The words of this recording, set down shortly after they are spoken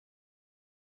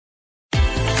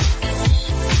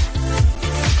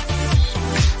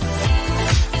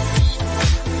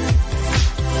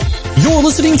You're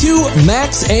listening to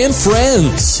Max and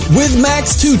Friends with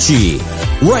Max Tucci,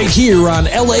 right here on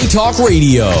LA Talk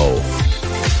Radio.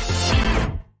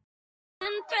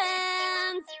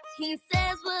 Friends, he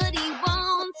says what he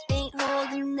wants, ain't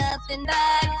holding nothing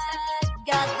back.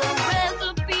 Got the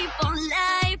recipe for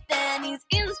life, and he's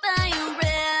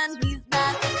inspiring. He's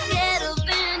not scared of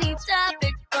any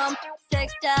topic, from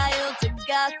textile to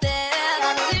gossip.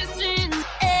 Listen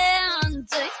and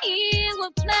to hear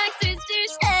what Max is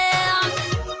to share.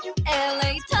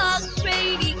 LA Talk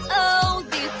Radio,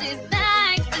 this is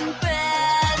Max and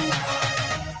Friends.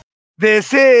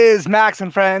 This is Max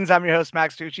and Friends. I'm your host,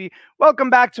 Max Tucci. Welcome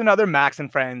back to another Max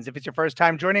and Friends. If it's your first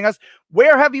time joining us,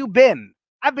 where have you been?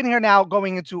 I've been here now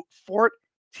going into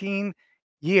 14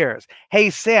 years. Hey,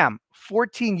 Sam,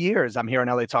 14 years I'm here on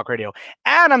LA Talk Radio.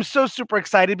 And I'm so super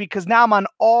excited because now I'm on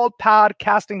all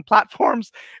podcasting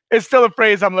platforms. It's still a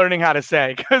phrase I'm learning how to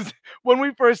say, because when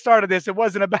we first started this, it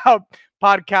wasn't about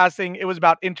podcasting. It was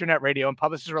about internet radio. And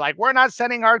publishers were like, we're not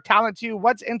sending our talent to you.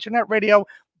 What's internet radio?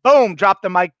 Boom, drop the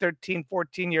mic 13,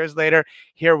 14 years later.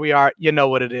 Here we are. You know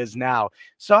what it is now.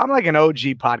 So I'm like an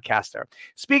OG podcaster.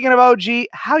 Speaking of OG,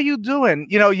 how you doing?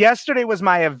 You know, yesterday was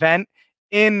my event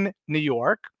in New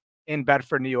York, in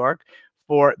Bedford, New York,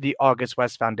 for the August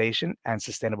West Foundation and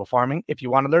Sustainable Farming. If you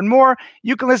want to learn more,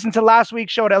 you can listen to last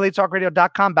week's show at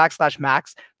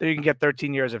latalkradio.com/Max. There you can get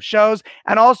 13 years of shows.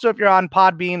 And also, if you're on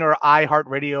Podbean or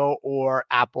iHeartRadio or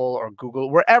Apple or Google,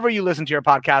 wherever you listen to your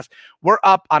podcast, we're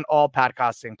up on all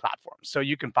podcasting platforms. So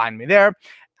you can find me there.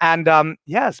 And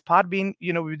yes, Podbean,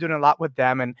 you know, we've been doing a lot with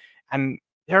them and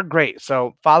they're great.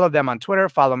 So follow them on Twitter.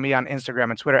 Follow me on Instagram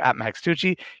and Twitter at Max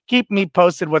Tucci. Keep me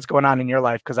posted what's going on in your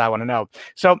life because I want to know.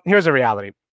 So here's a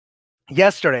reality.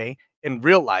 Yesterday in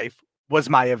real life was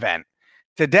my event.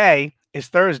 Today is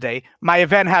Thursday. My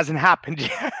event hasn't happened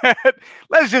yet.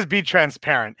 Let's just be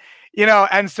transparent, you know,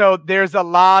 and so there's a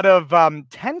lot of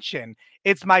tension.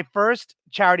 It's my first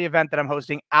charity event that I'm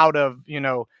hosting out of, you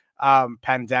know,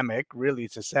 pandemic, really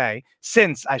to say,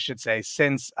 since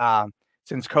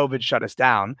COVID shut us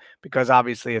down, because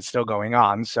obviously it's still going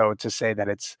on. So to say that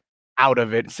it's out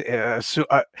of it,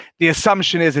 the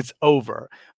assumption is it's over.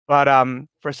 But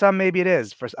for some, maybe it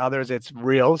is. For others, it's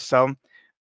real. So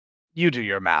you do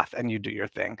your math and you do your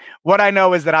thing. What I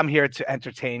know is that I'm here to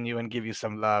entertain you and give you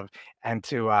some love and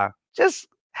to just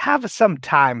have some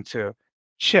time to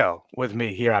chill with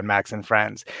me here on Max and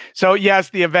Friends. So yes,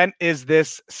 the event is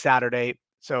this Saturday.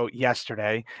 So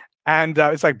yesterday. And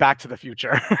it's like Back to the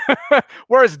Future.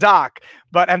 Where's Doc?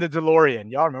 And the DeLorean.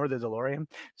 Y'all remember the DeLorean?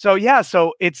 So yeah,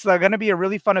 so it's going to be a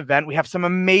really fun event. We have some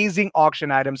amazing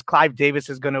auction items. Clive Davis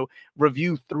is going to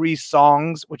review 3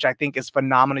 songs, which I think is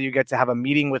phenomenal. You get to have a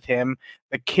meeting with him,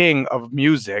 the king of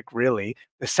music, really,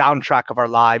 the soundtrack of our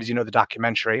lives, you know, the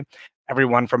documentary.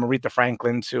 Everyone from Aretha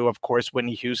Franklin to, of course,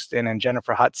 Whitney Houston and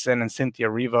Jennifer Hudson and Cynthia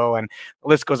Erivo, and the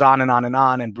list goes on and on and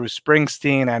on, and Bruce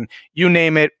Springsteen, and you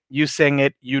name it, you sing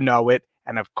it, you know it.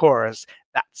 And of course,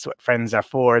 that's what friends are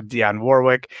for, Dionne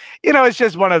Warwick. You know, it's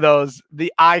just one of those,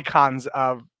 the icons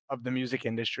of the music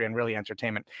industry and really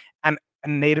entertainment. And a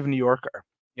native New Yorker,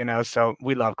 you know, so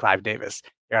we love Clive Davis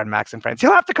here on Max and Friends.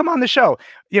 He'll have to come on the show.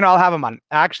 You know, I'll have him on.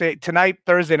 Actually, tonight,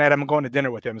 Thursday night, I'm going to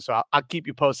dinner with him. So I'll keep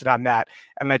you posted on that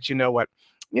and let you know what,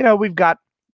 you know, we've got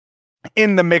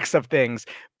in the mix of things.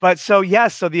 But so,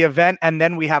 yes, so the event, and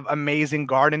then we have amazing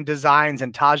garden designs.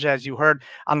 And Taja, as you heard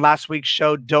on last week's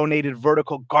show, donated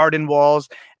vertical garden walls.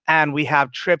 And we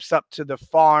have trips up to the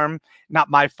farm, not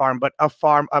my farm, but a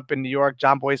farm up in New York,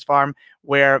 John Boy's farm,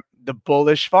 where the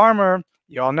bullish farmer,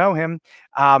 you all know him,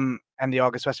 and the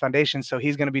August West Foundation. So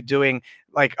he's going to be doing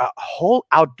like a whole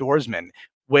outdoorsman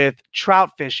with trout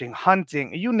fishing,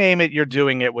 hunting, you name it, you're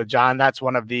doing it with John. That's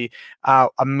one of the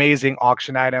amazing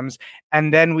auction items.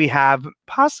 And then we have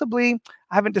possibly,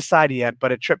 I haven't decided yet,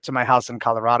 but a trip to my house in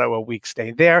Colorado, a week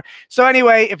stay there. So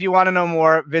anyway, if you want to know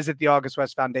more, visit the August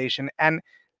West Foundation and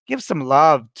give some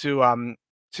love to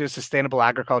sustainable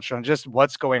agriculture and just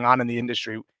what's going on in the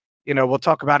industry. You know, we'll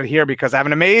talk about it here because I have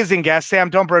an amazing guest. Sam,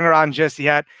 don't bring her on just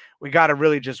yet. We got to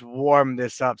really just warm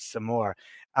this up some more.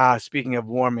 Speaking of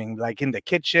warming, like in the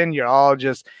kitchen, you're all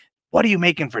just, what are you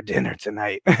making for dinner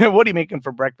tonight? What are you making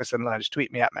for breakfast and lunch?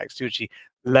 Tweet me at Max Tucci.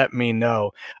 Let me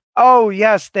know. Oh,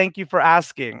 yes. Thank you for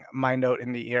asking. My note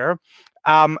in the ear.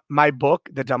 My book,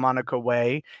 The Delmonico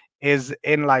Way, is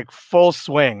in like full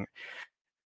swing.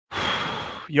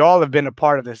 You all have been a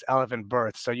part of this elephant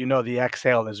birth, so you know the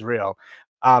exhale is real.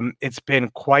 It's been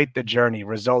quite the journey.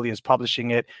 Rizzoli is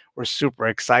publishing it. We're super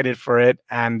excited for it.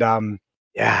 And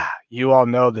yeah, you all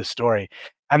know the story.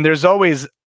 And there's always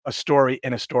a story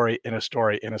in a story in a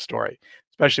story in a story,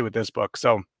 especially with this book.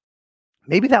 So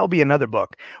Maybe that will be another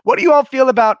book. What do you all feel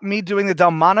about me doing the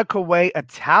Delmonico way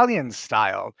Italian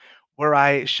style, where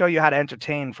I show you how to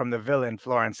entertain from the villa in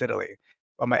Florence, Italy?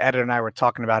 Well, my editor and I were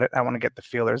talking about it. I want to get the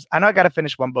feelers. I know I got to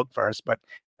finish one book first, but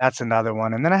that's another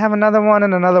one. And then I have another one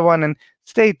and another one. And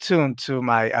stay tuned to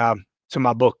my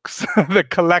books, the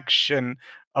collection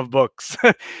of books.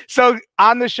 So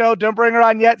on the show, don't bring her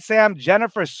on yet, Sam.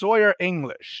 Jennifer Sawyer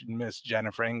English, Miss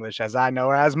Jennifer English, as I know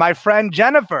her as my friend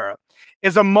Jennifer,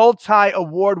 is a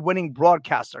multi-award-winning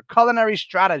broadcaster, culinary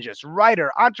strategist,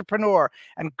 writer, entrepreneur,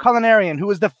 and culinarian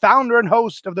who is the founder and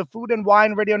host of the Food and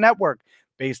Wine Radio Network,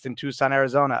 based in Tucson,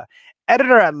 Arizona.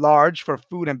 Editor at large for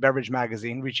Food and Beverage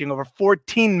Magazine, reaching over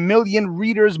 14 million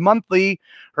readers monthly.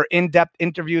 Her in-depth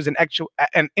interviews and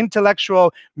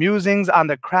intellectual musings on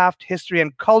the craft, history,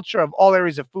 and culture of all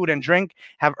areas of food and drink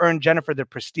have earned Jennifer the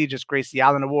prestigious Gracie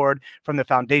Allen Award from the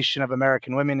Foundation of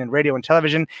American Women in Radio and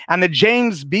Television and the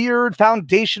James Beard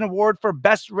Foundation Award for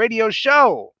Best Radio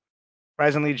Show.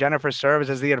 Presently, Jennifer serves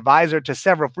as the advisor to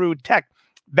several food tech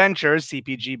ventures,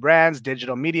 CPG brands,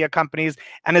 digital media companies,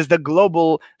 and is the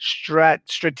global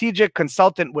strategic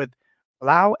consultant with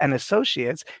Blau and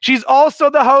Associates. She's also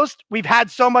the host. We've had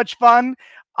so much fun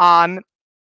on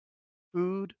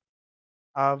Future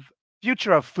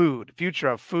of Food.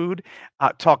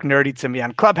 Talk nerdy to me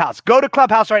on Clubhouse. Go to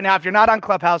Clubhouse right now. If you're not on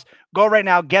Clubhouse, go right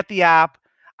now. Get the app.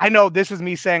 I know this is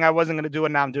me saying I wasn't going to do it.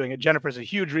 Now I'm doing it. Jennifer's a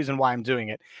huge reason why I'm doing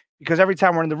it. Because every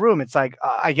time we're in the room, it's like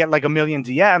I get like a million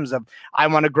DMs of I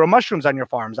want to grow mushrooms on your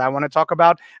farms. I want to talk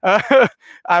about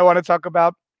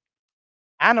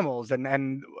animals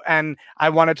and I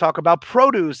want to talk about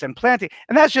produce and planting.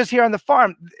 And that's just here on the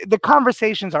farm. The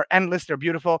conversations are endless. They're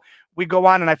beautiful. We go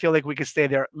on and I feel like we could stay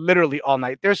there literally all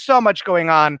night. There's so much going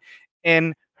on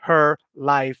in her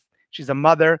life. She's a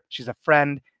mother. She's a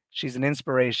friend. She's an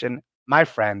inspiration. My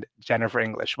friend, Jennifer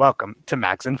English. Welcome to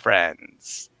Max and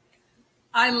Friends.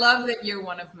 I love that you're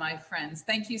one of my friends.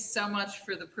 Thank you so much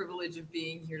for the privilege of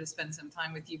being here to spend some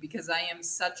time with you because I am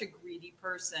such a greedy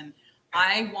person.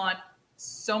 I want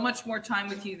so much more time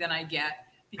with you than I get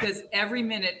because every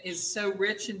minute is so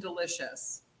rich and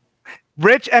delicious.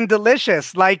 Rich and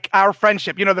delicious, like our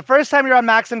friendship. You know, the first time you're on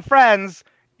Max and Friends,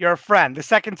 you're a friend. The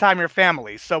second time, you're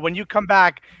family. So when you come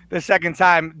back the second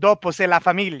time, dopo sei la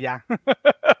familia.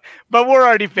 But we're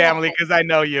already family because I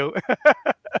know you.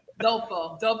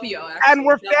 Doppio, actually. And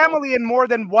we're family in more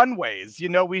than one ways. You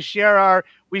know, we share our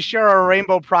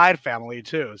Rainbow Pride family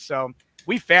too. So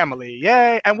we family,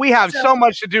 yay! And we have so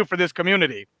much to do for this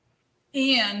community.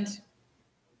 And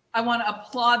I want to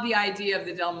applaud the idea of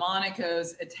the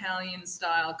Delmonico's Italian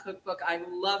style cookbook. I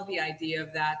love the idea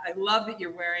of that. I love that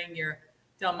you're wearing your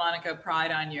Delmonico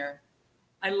Pride on your.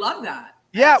 I love that.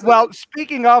 Yeah. Absolutely. Well,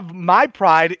 speaking of my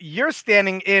pride, you're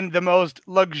standing in the most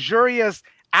luxurious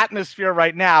atmosphere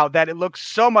right now that it looks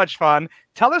so much fun.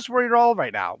 Tell us where you're all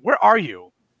right now. Where are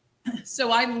you?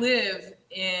 So I live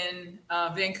in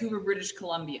Vancouver, British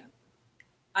Columbia.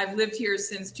 I've lived here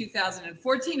since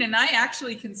 2014, and I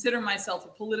actually consider myself a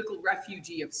political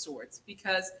refugee of sorts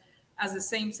because as a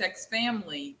same-sex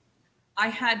family, I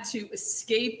had to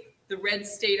escape the red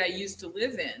state I used to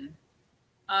live in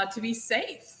to be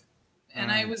safe.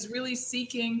 And I was really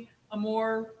seeking a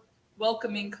more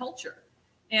welcoming culture.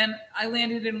 And I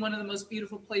landed in one of the most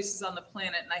beautiful places on the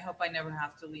planet, and I hope I never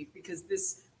have to leave because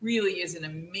this really is an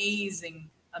amazing,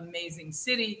 amazing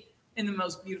city in the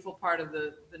most beautiful part of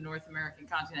the North American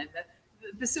continent.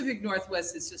 The Pacific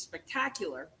Northwest is just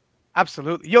spectacular.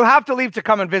 Absolutely. You'll have to leave to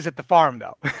come and visit the farm,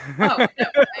 though. Oh, no.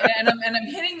 And I'm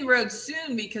hitting the road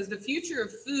soon because the future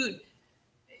of food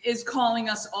is calling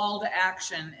us all to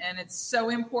action. And it's so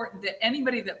important that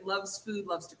anybody that loves food,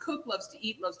 loves to cook, loves to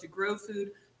eat, loves to grow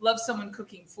food, loves someone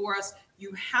cooking for us,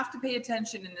 you have to pay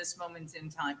attention in this moment in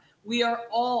time. We are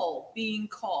all being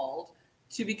called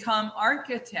to become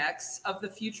architects of the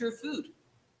future of food.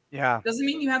 Yeah. Doesn't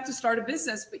mean you have to start a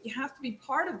business, but you have to be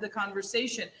part of the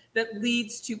conversation that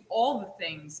leads to all the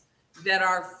things that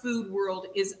our food world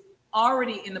is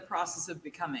already in the process of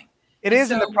becoming. It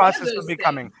is in the process of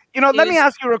becoming. You know, let me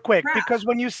ask you real quick, because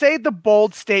when you say the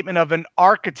bold statement of an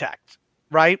architect,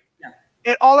 right?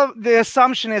 Yeah. All of the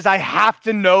assumption is I have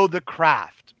to know the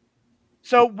craft.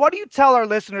 So what do you tell our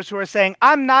listeners who are saying,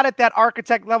 I'm not at that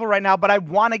architect level right now, but I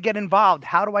want to get involved?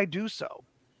 How do I do so?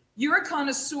 You're a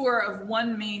connoisseur of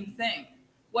one main thing.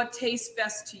 What tastes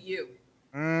best to you?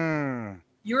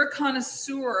 You're a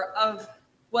connoisseur of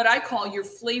what I call your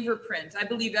flavor print. I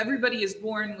believe everybody is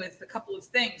born with a couple of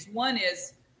things. One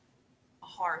is a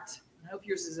heart. I hope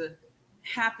yours is a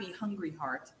happy, hungry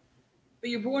heart. but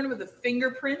you're born with a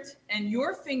fingerprint, and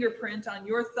your fingerprint on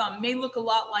your thumb may look a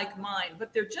lot like mine,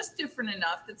 but they're just different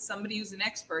enough that somebody who's an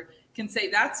expert can say,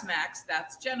 that's Max,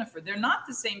 that's Jennifer. They're not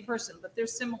the same person, but they're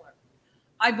similar.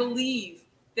 I believe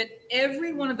that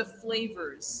every one of the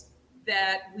flavors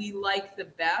that we like the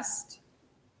best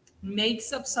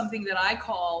makes up something that I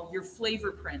call your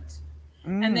flavor print.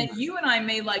 And that you and I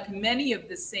may like many of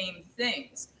the same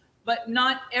things, but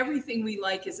not everything we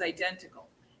like is identical.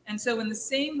 And so in the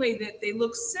same way that they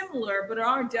look similar, but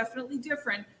are definitely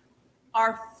different,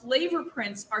 our flavor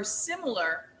prints are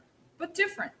similar, but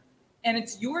different. And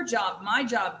it's your job, my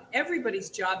job,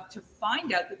 everybody's job to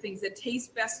find out the things that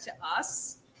taste best to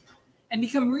us and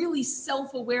become really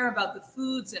self-aware about the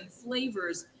foods and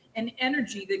flavors and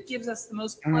energy that gives us the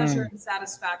most pleasure and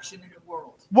satisfaction in the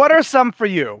world. What are some for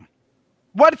you?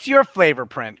 What's your flavor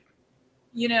print?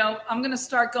 You know, I'm going to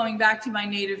start going back to my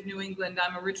native New England.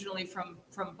 I'm originally from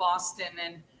Boston,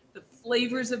 and the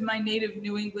flavors of my native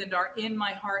New England are in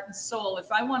my heart and soul. If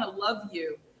I want to love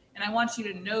you and I want you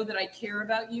to know that I care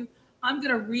about you, I'm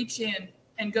going to reach in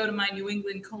and go to my New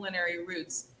England culinary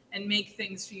roots and make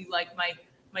things for you, like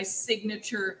my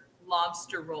signature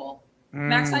lobster roll.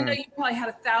 Max, I know you probably had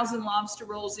 1,000 lobster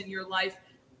rolls in your life,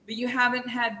 but you haven't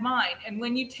had mine. And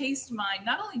when you taste mine,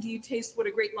 not only do you taste what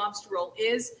a great lobster roll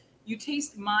is, you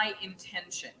taste my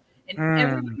intention. And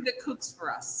everybody that cooks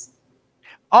for us.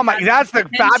 Oh my, that's the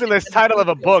fabulous title of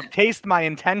a book, Taste My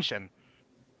Intention.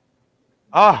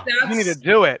 Oh, you need to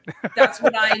do it. That's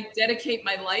what I dedicate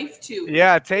my life to.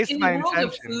 Yeah, taste my intention. In the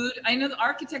world of food, I know the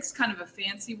architect's kind of a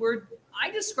fancy word.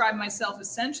 I describe myself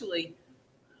essentially,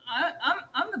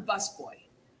 I'm the busboy.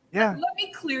 Yeah. Let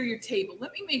me clear your table.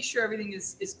 Let me make sure everything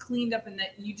is cleaned up and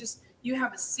that you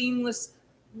have a seamless,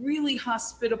 really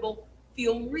hospitable,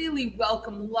 feel really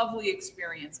welcome, lovely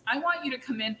experience. I want you to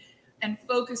come in and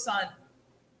focus on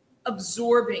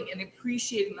absorbing and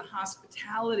appreciating the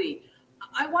hospitality.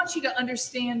 I want you to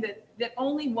understand that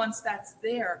only once that's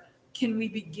there can we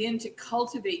begin to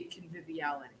cultivate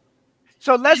conviviality.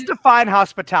 So let's define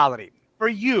hospitality. For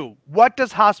you, what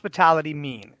does hospitality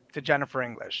mean to Jennifer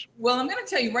English? Well, I'm going to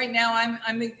tell you right now,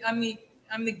 I'm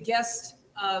the guest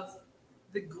of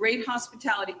the great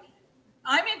hospitality.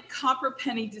 I'm in Copper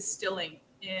Penny Distilling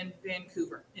in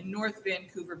Vancouver, in North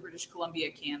Vancouver, British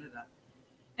Columbia, Canada.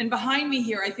 And behind me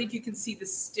here, I think you can see the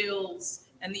stills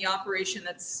and the operation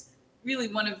that's really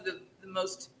one of the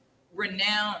most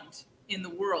renowned in the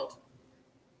world.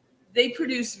 They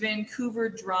produce Vancouver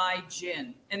dry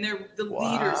gin, and they're the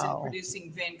leaders in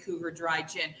producing Vancouver dry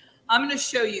gin. I'm going to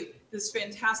show you this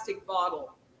fantastic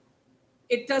bottle.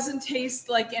 It doesn't taste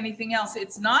like anything else.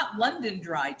 It's not London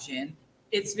dry gin.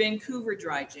 It's Vancouver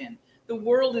dry gin. The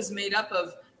world is made up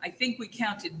of, I think we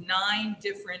counted 9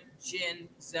 different gin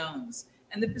zones.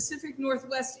 And the Pacific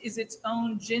Northwest is its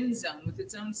own gin zone with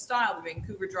its own style, the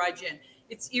Vancouver dry gin.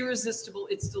 It's irresistible.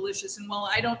 It's delicious. And while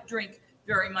I don't drink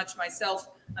very much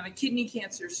myself, I'm a kidney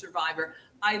cancer survivor.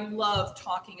 I love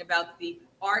talking about the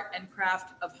art and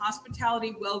craft of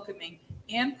hospitality, welcoming,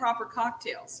 and proper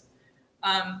cocktails.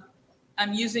 I'm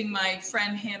using my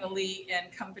friend Hannah Lee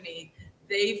and company.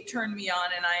 They've turned me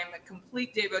on, and I am a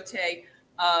complete devotee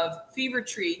of Fever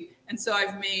Tree. And so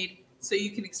I've made, so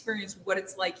you can experience what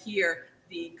it's like here,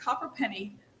 the Copper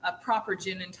Penny proper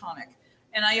gin and tonic.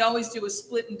 And I always do a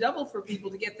split and double for people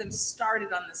to get them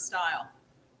started on the style.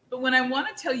 But when I want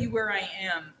to tell you where I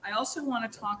am, I also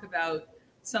want to talk about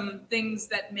some things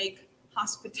that make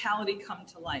hospitality come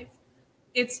to life.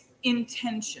 It's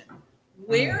intention.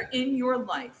 Where in your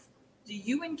life do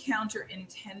you encounter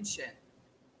intention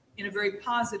in a very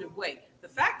positive way? The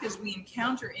fact is we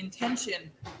encounter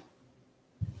intention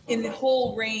in the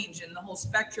whole range and the whole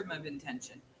spectrum of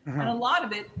intention. And a lot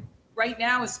of it right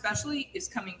now especially is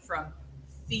coming from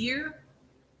fear.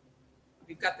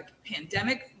 We've got the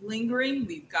pandemic lingering.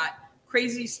 We've got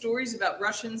crazy stories about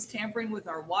Russians tampering with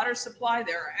our water supply.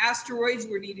 There are asteroids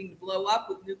we're needing to blow up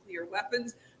with nuclear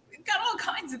weapons. We've got all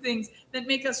kinds of things that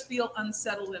make us feel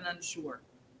unsettled and unsure.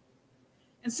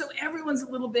 And so everyone's a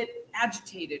little bit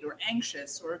agitated or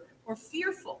anxious or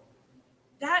fearful.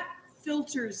 That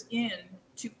filters in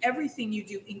to everything you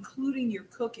do, including your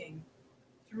cooking,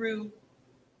 through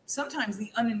sometimes the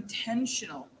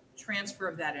unintentional transfer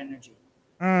of that energy.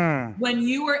 When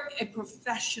you are a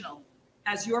professional,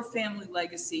 as your family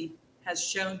legacy has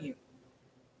shown you,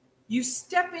 you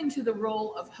step into the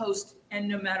role of host, and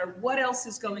no matter what else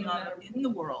is going on in the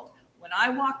world, when I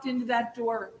walked into that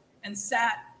door and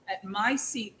sat at my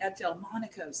seat at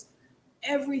Delmonico's,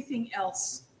 everything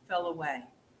else fell away.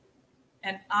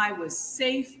 And I was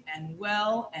safe and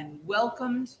well and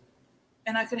welcomed,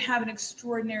 and I could have an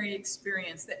extraordinary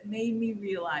experience that made me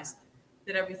realize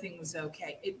that everything was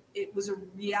okay. It was a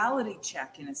reality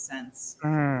check in a sense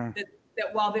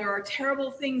that while there are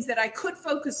terrible things that I could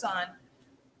focus on,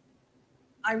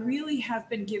 I really have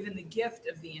been given the gift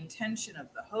of the intention of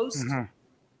the host,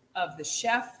 of the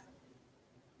chef,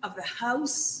 of the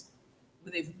house.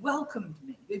 They've welcomed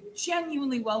me. They've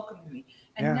genuinely welcomed me.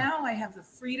 And now I have the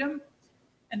freedom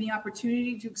and the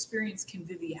opportunity to experience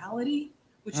conviviality,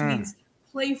 which means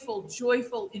playful,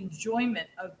 joyful enjoyment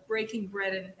of breaking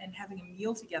bread and having a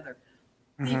meal together.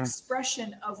 The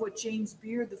expression of what James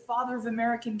Beard, the father of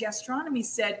American gastronomy,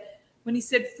 said when he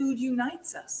said, food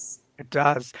unites us. It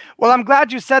does. Well, I'm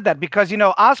glad you said that because,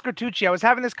 Oscar Tucci, I was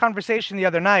having this conversation the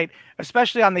other night,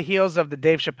 especially on the heels of the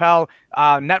Dave Chappelle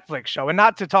Netflix show. And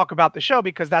not to talk about the show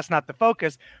because that's not the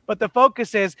focus, but the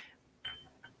focus is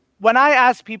when I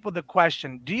ask people the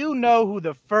question, do you know who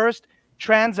the first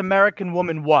trans American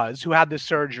woman was who had the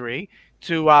surgery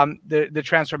to the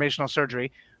transformational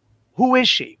surgery? Who is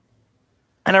she?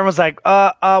 And everyone's like,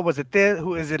 was it this?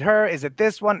 Who is it? Her? Is it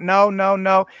this one? No, no,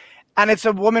 no. And it's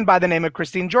a woman by the name of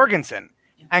Christine Jorgensen.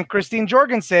 And Christine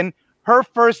Jorgensen, her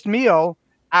first meal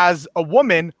as a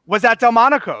woman was at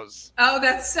Delmonico's. Oh,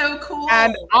 that's so cool.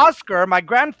 And Oscar, my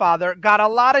grandfather, got a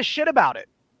lot of shit about it.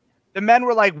 The men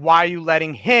were like, why are you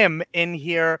letting him in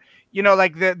here?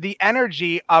 Like the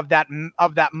energy of that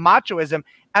machoism.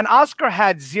 And Oscar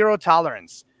had zero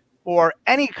tolerance for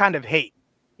any kind of hate.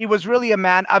 He was really a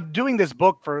man of doing this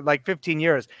book for like 15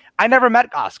 years. I never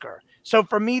met Oscar. So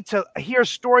for me to hear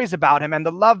stories about him and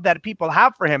the love that people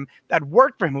have for him that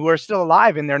worked for him, who are still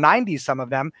alive in their 90s, some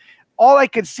of them, all I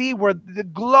could see were the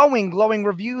glowing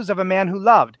reviews of a man who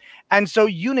loved. And so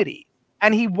unity.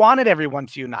 And he wanted everyone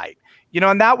to unite.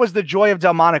 And that was the joy of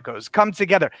Delmonico's. Come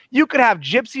together. You could have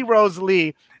Gypsy Rose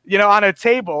Lee, on a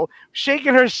table,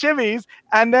 shaking her shimmies,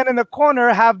 and then in the corner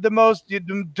have the most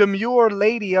demure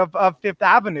lady of Fifth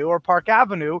Avenue or Park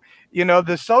Avenue, the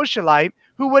socialite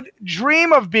who would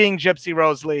dream of being Gypsy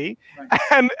Rose Lee.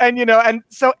 Right. And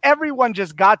so everyone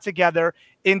just got together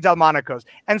in Delmonico's.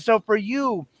 And so for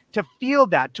you to feel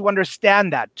that, to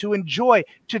understand that, to enjoy,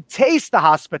 to taste the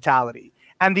hospitality,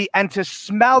 and to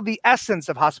smell the essence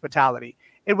of hospitality,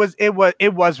 it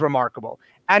was remarkable.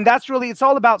 And that's really, it's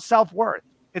all about self-worth.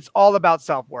 It's all about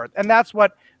self-worth. And that's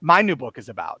what my new book is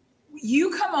about.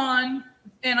 You come on,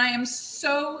 and I am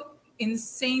so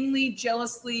insanely,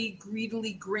 jealously,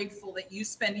 greedily grateful that you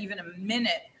spend even a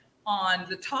minute on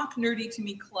the Talk Nerdy to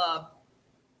Me Club,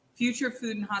 Future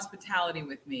Food and Hospitality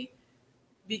with me,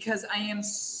 because I am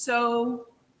so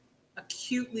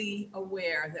acutely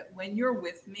aware that when you're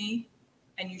with me,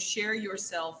 and you share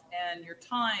yourself and your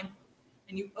time,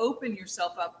 and you open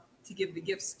yourself up to give the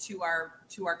gifts to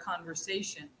our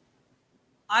conversation,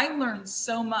 I learned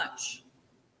so much.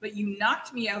 But you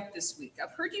knocked me out this week.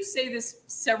 I've heard you say this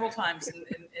several times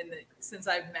since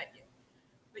I've met you.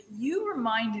 But you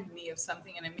reminded me of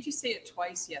something, and I made you say it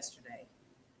twice yesterday,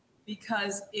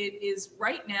 because it is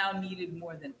right now needed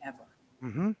more than ever.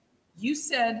 Mm-hmm. You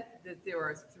said that there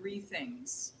are three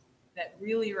things that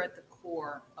really are at the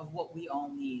core of what we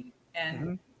all need.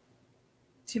 And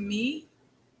to me,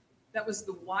 that was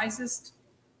the wisest,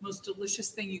 most delicious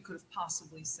thing you could have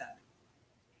possibly said.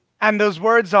 And those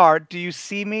words are, do you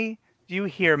see me? Do you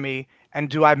hear me? And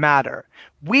do I matter?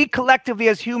 We collectively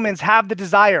as humans have the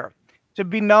desire to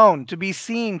be known, to be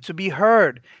seen, to be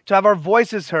heard, to have our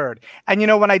voices heard. And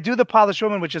when I do The Polished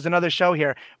Woman, which is another show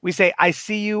here, we say, I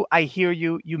see you, I hear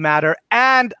you, you matter,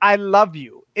 and I love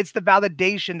you. It's the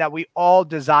validation that we all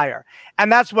desire.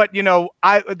 And that's what,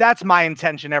 that's my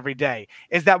intention every day,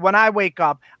 is that when I wake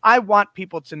up, I want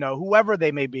people to know, whoever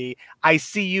they may be, I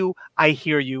see you, I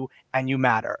hear you, and you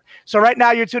matter. So right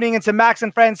now you're tuning into Max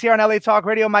and Friends here on LA Talk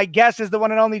Radio. My guest is the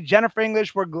one and only Jennifer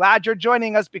English. We're glad you're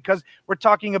joining us because we're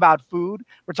talking about food,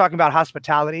 we're talking about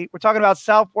hospitality, we're talking about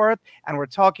self-worth, and we're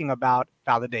talking about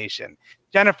validation.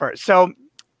 Jennifer, so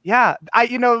yeah,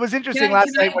 it was interesting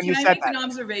last night when you said that. Can I make an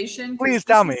observation? Please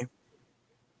tell me.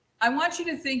 I want you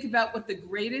to think about what the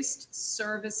greatest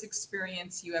service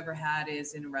experience you ever had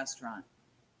is in a restaurant.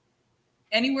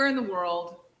 Anywhere in the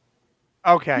world.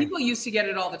 Okay. People used to get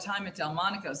it all the time at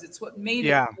Delmonico's. It's what made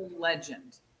it a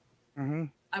legend. Mm-hmm.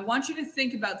 I want you to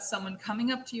think about someone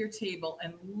coming up to your table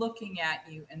and looking at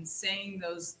you and saying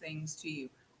those things to you.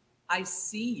 I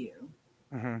see you.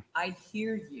 Mm-hmm. I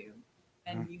hear you.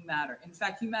 And you matter. In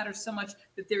fact, you matter so much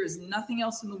that there is nothing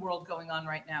else in the world going on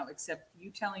right now except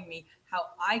you telling me how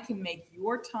I can make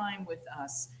your time with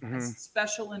us as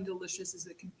special and delicious as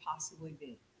it can possibly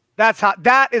be.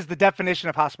 That is the definition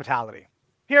of hospitality.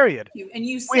 Period. And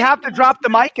you We said have to one drop the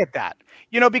thing- mic at that,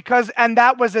 and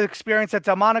that was an experience at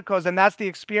Delmonico's, and that's the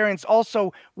experience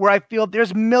also where I feel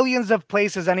there's millions of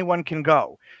places anyone can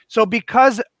go. So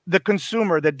because the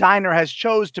consumer, the diner has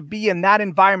chose to be in that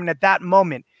environment at that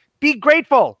moment, be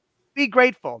grateful, be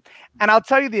grateful. And I'll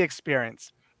tell you the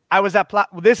experience. I was at,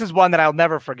 this is one that I'll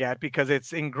never forget because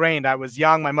it's ingrained. I was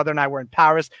young. My mother and I were in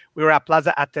Paris. We were at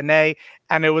Plaza Athénée,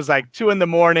 and it was like 2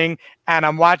 a.m, and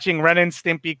I'm watching Ren and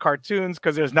Stimpy cartoons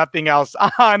because there's nothing else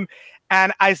on.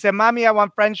 And I said, Mommy, I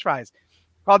want French fries.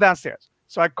 Call downstairs.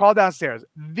 So I call downstairs.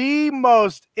 The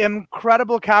most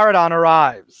incredible Caradon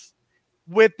arrives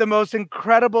with the most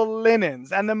incredible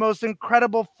linens and the most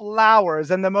incredible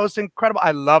flowers and the most incredible.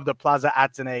 I love the Plaza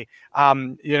Athénée,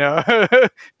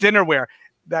 dinnerware.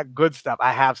 That good stuff.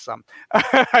 I have some.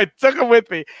 I took them with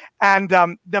me, and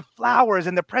the flowers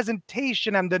and the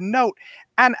presentation and the note.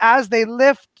 And as they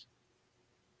lift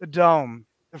the dome,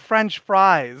 the French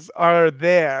fries are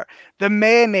there. The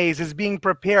mayonnaise is being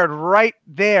prepared right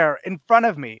there in front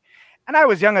of me. And I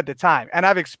was young at the time, and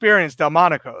I've experienced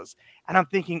Delmonico's, and I'm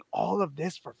thinking, all of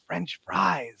this for French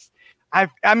fries.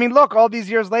 I mean, look, all these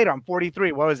years later, I'm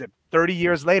 43. What was it? 30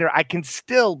 years later, I can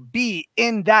still be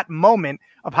in that moment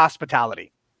of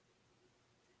hospitality.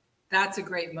 That's a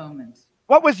great moment.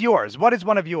 What was yours? What is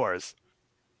one of yours?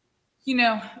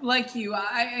 Like you,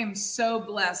 I am so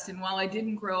blessed. And while I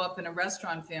didn't grow up in a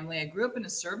restaurant family, I grew up in a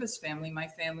service family. My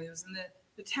family was in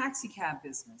the taxi cab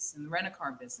business and the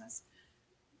rent-a-car business.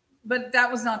 But that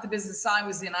was not the business I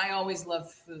was in. I always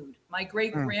loved food. My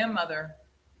great-grandmother,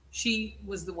 she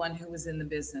was the one who was in the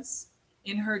business.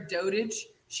 In her dotage,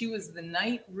 she was the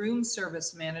night room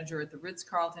service manager at the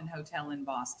Ritz-Carlton Hotel in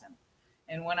Boston.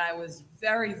 And when I was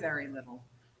very, very little,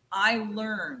 I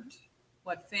learned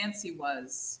what fancy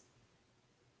was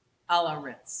a la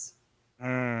Ritz.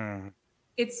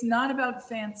 It's not about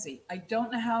fancy. I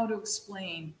don't know how to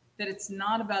explain that it's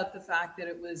not about the fact that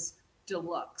it was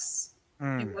deluxe.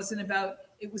 It was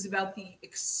about the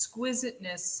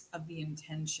exquisiteness of the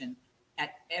intention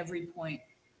at every point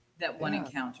that one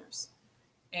encounters.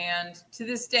 And to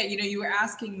this day, you were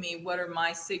asking me what are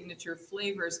my signature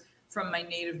flavors from my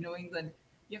native New England.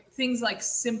 Things like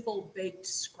simple baked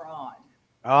scrod.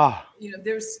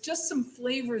 There's just some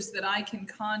flavors that I can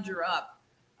conjure up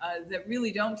that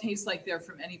really don't taste like they're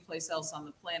from any place else on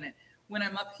the planet. When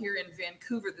I'm up here in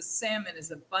Vancouver, the salmon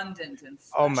is abundant and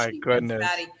fleshy. Oh my goodness. And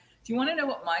fatty. Do you want to know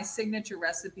what my signature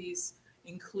recipes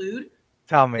include?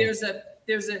 Tell me. There's a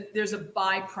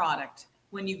byproduct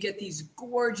when you get these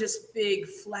gorgeous, big,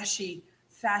 fleshy,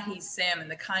 fatty salmon,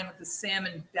 the kind with the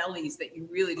salmon bellies that you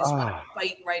really just want to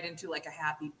bite right into like a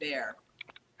happy bear.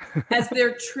 As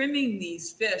they're trimming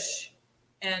these fish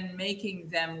and making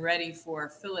them ready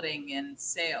for filleting and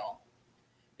sale,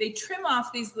 they trim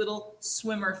off these little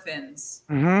swimmer fins.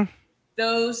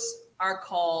 Those are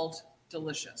called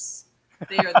delicious.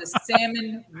 They are the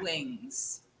salmon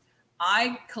wings.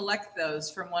 I collect those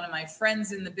from one of my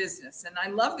friends in the business. And I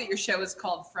love that your show is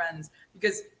called Friends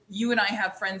because you and I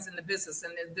have friends in the business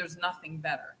and there's nothing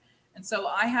better. And so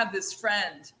I have this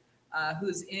friend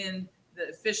who's in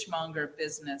the fishmonger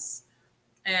business.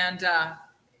 And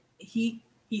he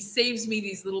saves me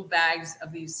these little bags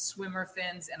of these swimmer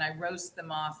fins and I roast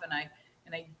them off and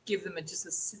I give them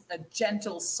just a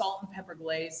gentle salt and pepper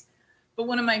glaze. But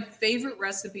one of my favorite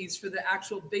recipes for the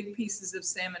actual big pieces of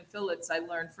salmon fillets I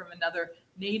learned from another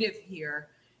native here.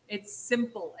 It's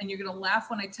simple, and you're going to laugh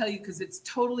when I tell you because it's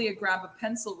totally a grab a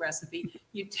pencil recipe.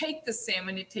 You take the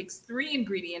salmon, it takes 3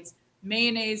 ingredients,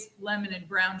 mayonnaise, lemon, and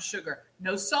brown sugar.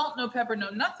 No salt, no pepper, no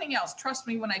nothing else. Trust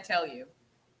me when I tell you.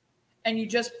 And you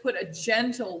just put a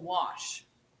gentle wash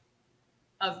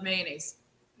of mayonnaise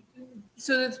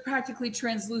so that it's practically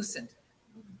translucent.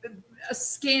 A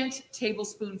scant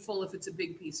tablespoonful if it's a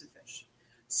big piece of fish.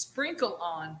 Sprinkle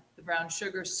on the brown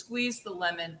sugar, squeeze the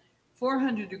lemon,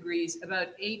 400 degrees, about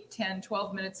 8, 10,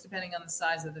 12 minutes, depending on the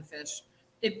size of the fish.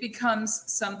 It becomes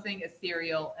something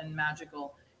ethereal and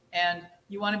magical. And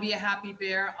you want to be a happy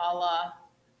bear a la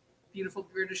beautiful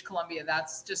British Columbia.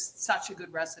 That's just such a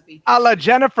good recipe. A la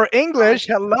Jennifer English.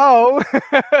 Hello.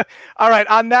 All right.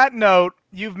 On that note,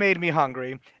 you've made me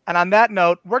hungry. And on that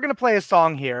note, we're going to play a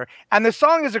song here. And the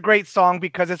song is a great song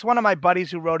because it's one of my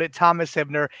buddies who wrote it, Thomas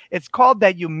Hibner. It's called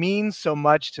That You Mean So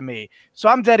Much to Me. So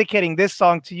I'm dedicating this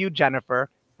song to you, Jennifer,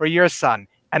 for your son.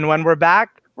 And when we're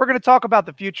back, we're going to talk about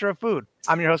the future of food.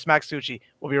 I'm your host, Max Tucci.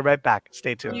 We'll be right back.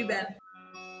 Stay tuned. You bet.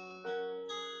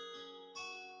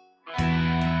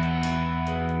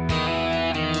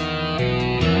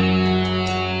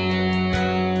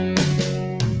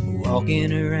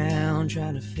 walking around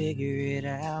trying to figure it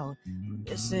out.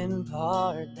 Missing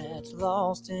part that's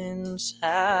lost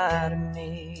inside of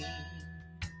me.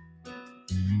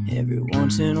 Every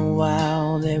once in a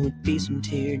while there would be some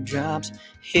teardrops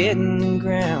hitting the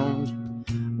ground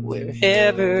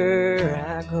wherever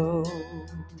I go.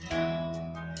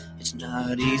 It's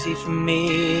not easy for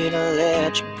me to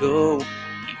let you go,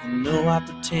 even though I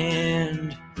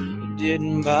pretend it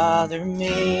didn't bother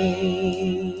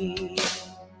me.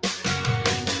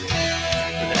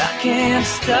 But I can't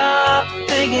stop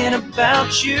thinking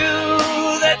about you,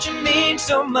 that you mean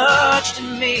so much to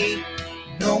me.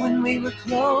 Knowing we were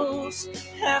close,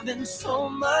 having so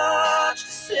much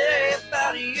to say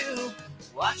about you.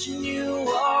 Watching you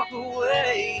walk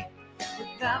away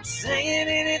without saying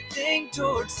anything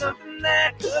towards something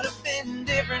that could have been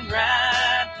different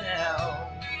right now.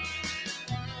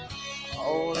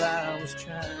 All I was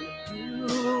trying to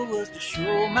do was to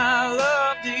show my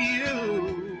love to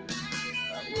you.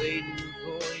 I'm waiting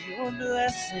for your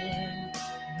blessing,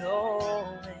 knowing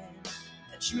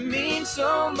that you mean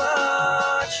so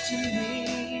much to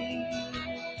me.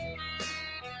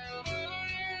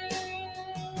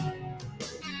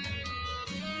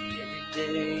 Every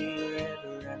day,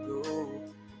 wherever I go,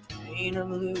 the pain of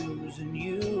losing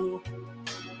you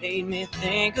made me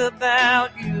think about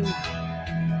you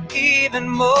even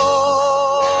more.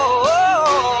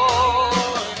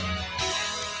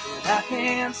 But I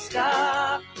can't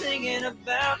stop thinking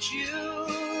about you,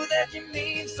 that you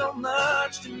mean so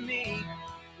much to me.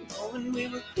 Knowing we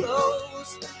were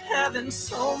close, having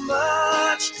so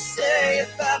much to say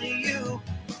about you.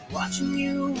 Watching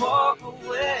you walk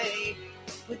away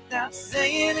without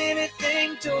saying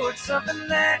anything towards something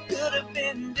that could have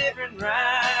been different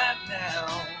right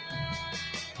now.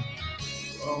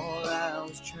 All I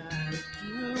was trying to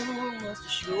do was to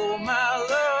show my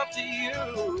love to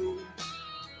you.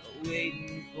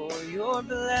 Waiting for your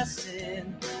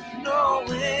blessing,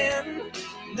 knowing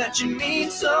that you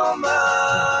mean so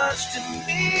much to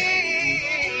me.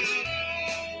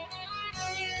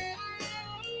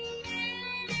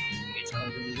 It's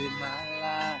hard to live my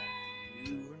life,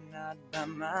 you were not by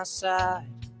my side.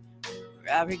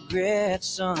 I regret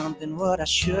something what I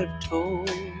should have told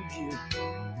you.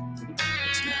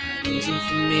 It's not easy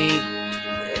for me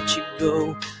to let you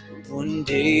go. One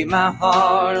day my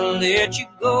heart will let you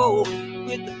go.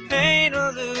 With the pain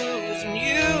of losing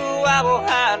you, I will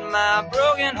hide my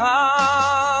broken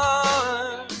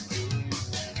heart.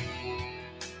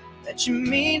 That you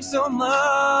mean so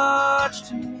much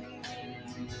to me.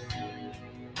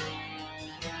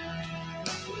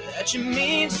 That you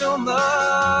mean so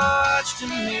much to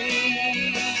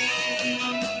me.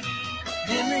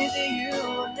 Memories of you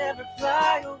will never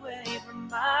fly away from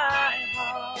my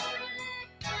heart.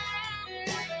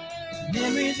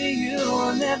 Memories of you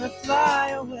will never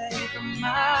fly away from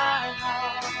my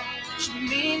heart. You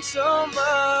mean so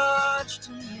much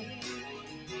to me.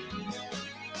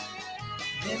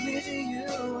 Memories of you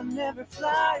will never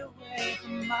fly away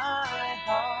from my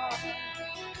heart.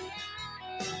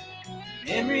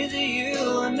 Memories of you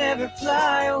will never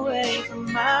fly away from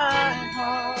my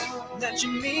heart. That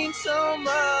you mean so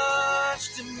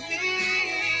much to me.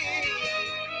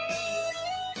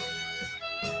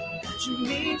 You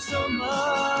mean so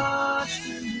much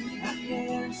to me. I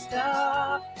can't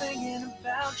stop thinking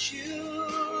about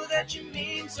you, that you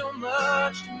mean so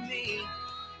much to me.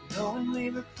 Knowing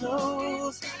we were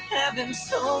close, having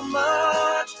so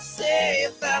much to say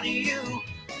about you.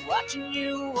 Watching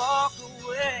you walk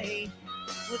away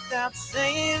without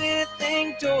saying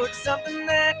anything towards something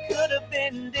that could have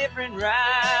been different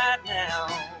right now.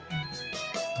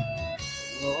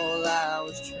 All I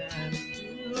was trying to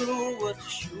do was to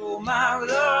show my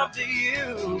love to you.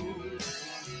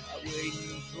 I'm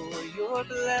waiting for your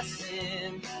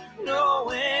blessing,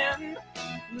 knowing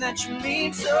that you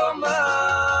mean so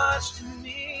much to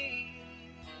me.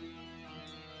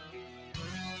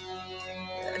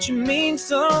 That you mean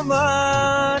so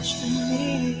much to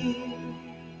me.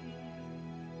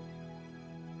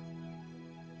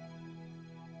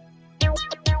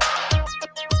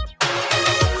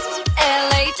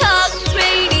 LA Talk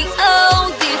Radio,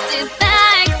 this is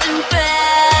Max and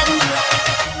Friends.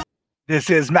 This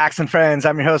is Max and Friends.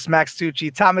 I'm your host, Max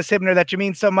Tucci. Thomas Hibner, that you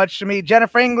mean so much to me.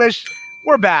 Jennifer English,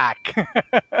 we're back.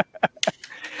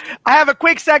 I have a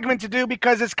quick segment to do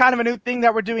because it's kind of a new thing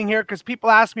that we're doing here, because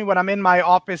people ask me when I'm in my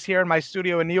office here in my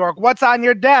studio in New York, what's on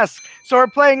your desk? So we're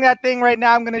playing that thing right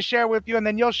now. I'm going to share with you, and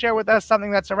then you'll share with us something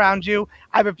that's around you.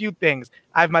 I have a few things.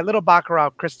 I have my little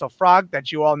Baccarat crystal frog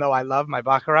that you all know I love, my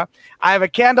Baccarat. I have a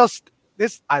candle.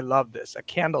 I love this. A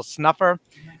candle snuffer.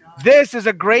 This is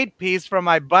a great piece from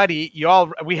my buddy.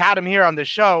 We had him here on the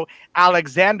show,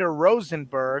 Alexander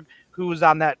Rosenberg, who was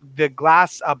on the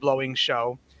glass blowing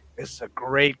show. This is a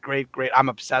great. I'm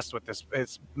obsessed with this.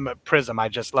 It's Prism. I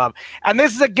just love. And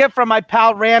this is a gift from my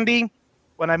pal Randy.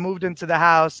 When I moved into the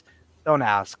house, don't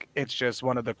ask. It's just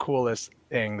one of the coolest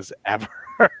things ever.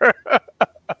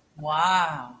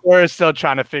 Wow. We're still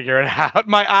trying to figure it out.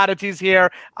 My oddities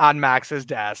here on Max's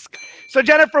desk. So,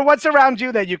 Jennifer, what's around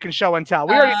you that you can show and tell?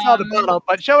 We already saw the bottle,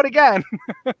 but show it again.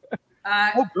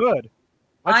 Oh, good.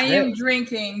 I am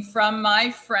drinking from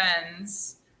my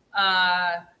friends,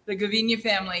 the Gavinia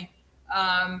family.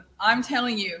 I'm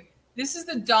telling you, this is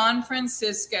the Don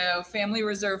Francisco Family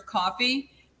Reserve Coffee.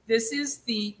 This is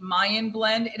the Mayan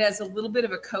blend. It has a little bit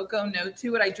of a cocoa note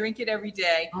to it. I drink it every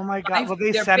day. Oh my God! Will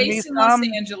they They're send me based in some? Los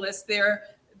Angeles. They're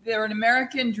an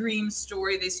American dream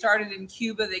story. They started in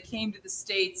Cuba. They came to the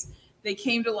States. They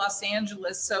came to Los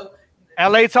Angeles. So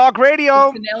LA Talk Radio.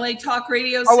 It's an LA Talk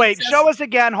Radio. Oh wait, show us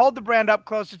again. Hold the brand up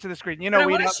closer to the screen. You know, I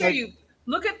want to show you.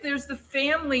 Look at there's the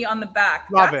family on the back.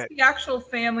 Love That's it. the actual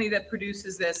family that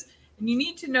produces this. And you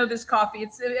need to know this coffee.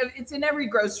 It's in every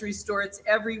grocery store. It's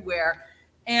everywhere.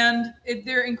 And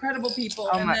they're incredible people.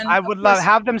 Oh and my, then, I would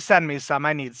have them send me some.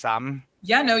 I need some.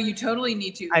 Yeah, no, you totally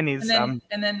need to. I need some.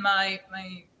 And then my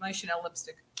Chanel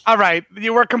lipstick. All right,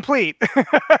 you were complete.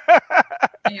 I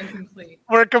am complete.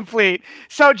 We're complete.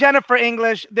 So Jennifer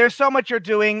English, there's so much you're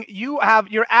doing.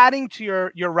 You're adding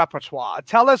to your repertoire.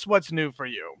 Tell us what's new for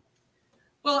you.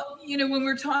 Well, when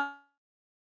we're talking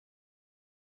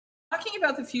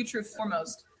about the future of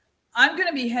Foremost, I'm going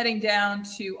to be heading down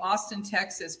to Austin,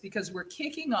 Texas, because we're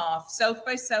kicking off South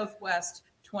by Southwest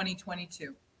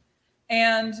 2022.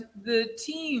 And the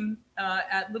team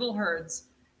at Little Herds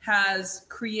has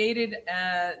created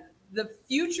the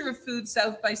Future of Food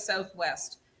South by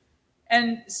Southwest.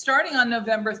 And starting on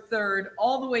November 3rd,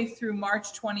 all the way through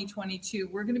March 2022,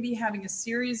 we're going to be having a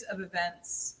series of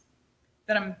events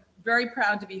that I'm very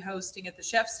proud to be hosting at the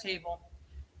chef's table.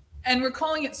 And we're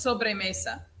calling it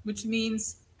Sobremesa, which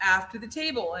means after the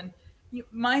table. And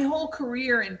my whole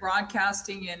career in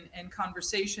broadcasting and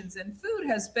conversations and food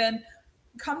has been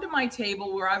come to my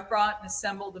table where I've brought and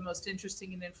assembled the most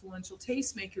interesting and influential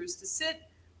tastemakers to sit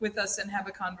with us and have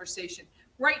a conversation.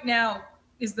 Right now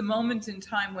is the moment in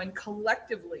time when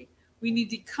collectively we need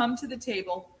to come to the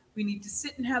table. We need to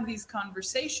sit and have these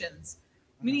conversations.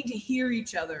 We need to hear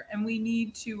each other, and we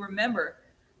need to remember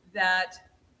that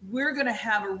we're going to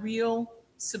have a real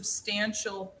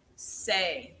substantial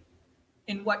say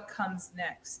in what comes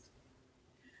next.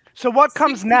 So what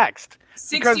comes next?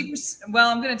 60%. Well,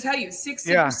 I'm going to tell you,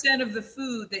 60% of the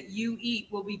food that you eat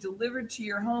will be delivered to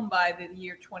your home by the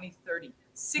year 2030.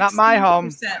 60%. Not my home.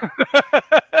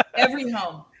 Every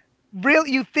home.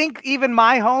 Really? You think even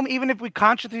my home, even if we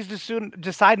consciously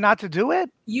decide not to do it?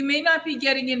 You may not be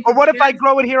getting in. Or what if I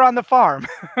grow it here on the farm?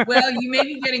 Well, you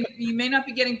may not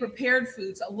be getting prepared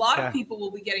foods. A lot of people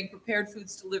will be getting prepared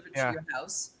foods delivered to your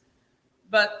house.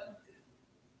 But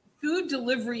food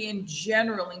delivery in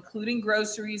general, including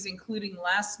groceries, including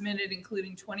last minute,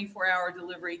 including 24-hour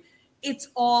delivery, it's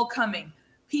all coming.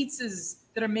 Pizzas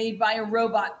that are made by a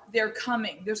robot, they're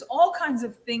coming. There's all kinds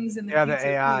of things in the the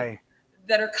AI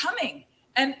that are coming.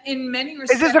 And in many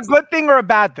respects, is this a good thing or a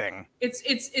bad thing?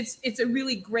 It's a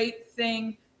really great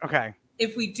thing. Okay.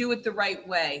 If we do it the right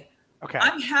way. Okay.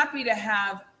 I'm happy to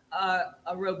have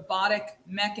a robotic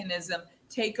mechanism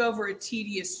take over a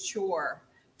tedious chore,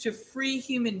 to free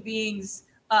human beings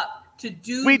up to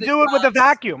do. We do it with a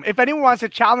vacuum. If anyone wants to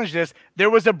challenge this, there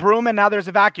was a broom and now there's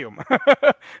a vacuum.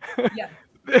 Yeah.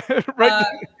 Right.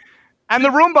 And the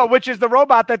Roomba, which is the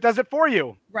robot that does it for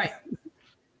you. Right.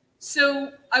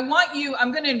 So I'm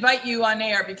going to invite you on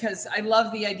air because I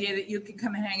love the idea that you can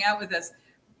come and hang out with us.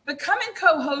 But come and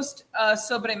co-host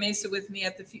Sobremesa with me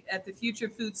at the Future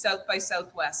Food South by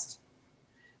Southwest.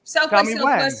 South by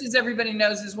Southwest, as everybody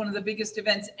knows, is one of the biggest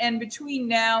events. And between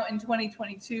now and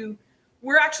 2022,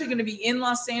 we're actually going to be in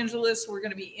Los Angeles. We're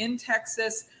going to be in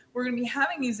Texas. We're going to be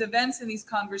having these events and these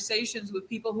conversations with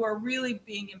people who are really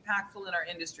being impactful in our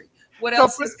industry. What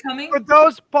else is coming?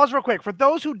 Pause real quick. For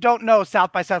those who don't know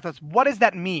South by Southwest, what does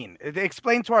that mean?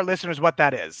 Explain to our listeners what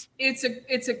that is. It's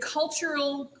a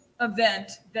cultural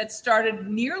event that started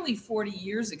nearly 40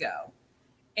 years ago.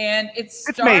 And it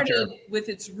started with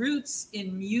its roots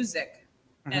in music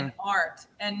and art.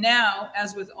 And now,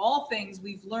 as with all things,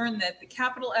 we've learned that the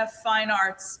capital F fine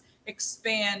arts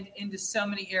expand into so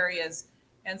many areas.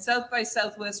 And South by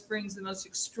Southwest brings the most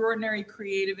extraordinary,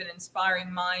 creative, and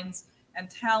inspiring minds and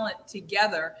talent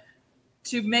together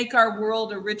to make our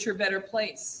world a richer, better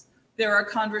place. There are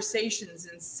conversations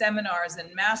and seminars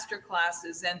and master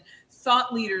classes, and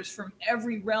thought leaders from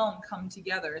every realm come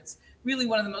together. It's really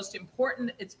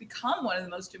it's become one of the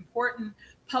most important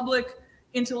public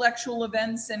intellectual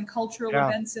events and cultural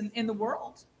events in the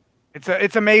world.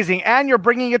 It's amazing. And you're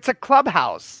bringing it to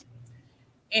Clubhouse.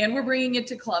 And we're bringing it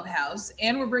to Clubhouse,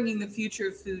 and we're bringing the future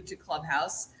of food to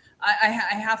Clubhouse. I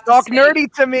have to Talk say,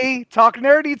 nerdy to me. Talk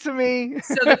nerdy to me.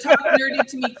 So the Talk Nerdy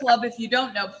to Me Club, if you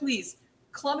don't know, please,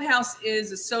 Clubhouse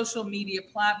is a social media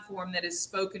platform that is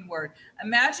spoken word.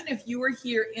 Imagine if you were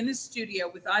here in the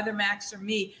studio with either Max or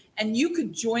me, and you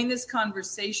could join this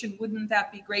conversation. Wouldn't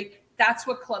that be great? That's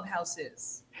what Clubhouse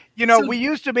is. You know, we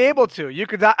used to be able to.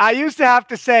 I used to have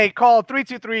to say, call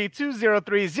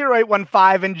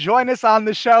 323-203-0815 and join us on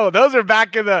the show. Those are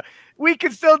back in the, we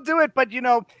can still do it. But, you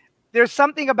know, there's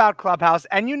something about Clubhouse,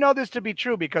 and you know this to be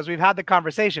true because we've had the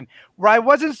conversation, where I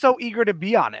wasn't so eager to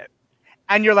be on it.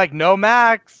 And you're like, no,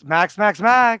 Max. No,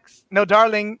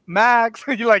 darling, Max.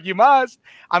 You're like, you must.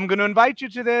 I'm going to invite you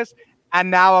to this. And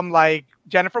now I'm like,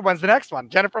 Jennifer, when's the next one?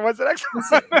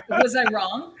 Was I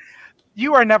wrong?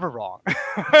 You are never wrong.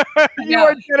 You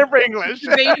are Jennifer English.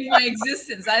 Debating my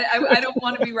existence. I don't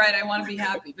want to be right. I want to be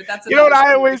happy. But that's, you know what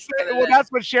I always say? Well, that's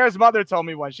what Cher's mother told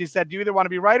me once. She said, do you either want to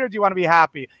be right or do you want to be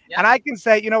happy? Yeah. And I can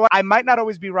say, you know what? I might not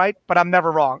always be right, but I'm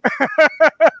never wrong.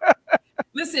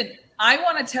 Listen, I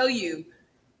want to tell you,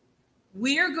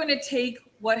 we're going to take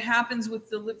what happens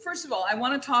with first of all, I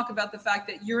want to talk about the fact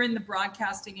that you're in the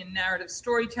broadcasting and narrative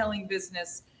storytelling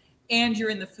business, and you're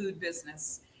in the food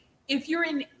business. If you're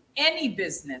in any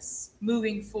business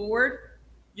moving forward,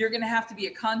 you're going to have to be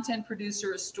a content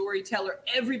producer, a storyteller.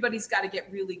 Everybody's got to get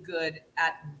really good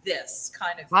at this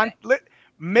kind of thing.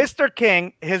 Mr.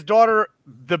 King, his daughter,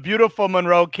 the beautiful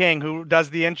Monroe King, who does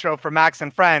the intro for Max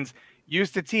and Friends,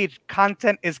 used to teach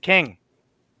content is king.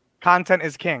 Content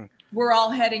is king. We're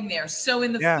all heading there. So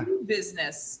in the food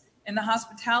business, in the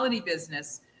hospitality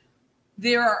business,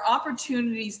 there are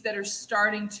opportunities that are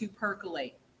starting to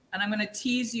percolate. And I'm going to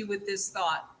tease you with this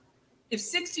thought. If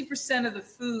 60% of the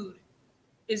food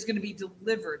is going to be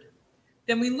delivered,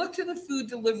 then we look to the food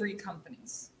delivery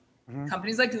companies,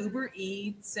 companies like Uber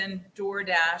Eats and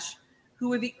DoorDash,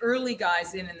 who are the early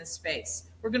guys in the space.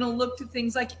 We're going to look to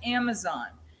things like Amazon.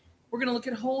 We're going to look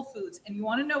at Whole Foods. And you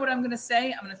want to know what I'm going to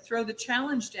say? I'm going to throw the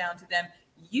challenge down to them.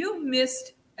 You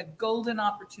missed a golden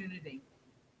opportunity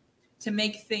to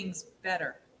make things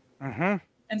better.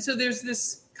 And so there's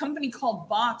this company called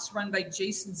Box run by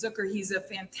Jason Zucker. He's a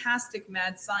fantastic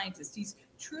mad scientist. He's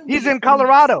in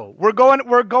Colorado. We're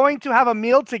going to have a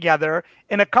meal together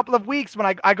in a couple of weeks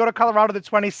when I go to Colorado the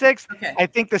 26th. Okay. I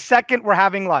think the 2nd we're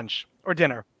having lunch or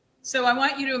dinner. So I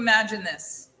want you to imagine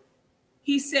this.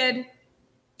 He said,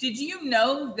 did you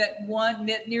know that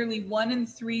nearly 1 in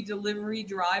 3 delivery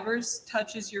drivers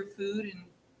touches your food and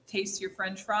tastes your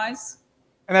French fries?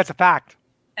 And that's a fact.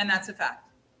 And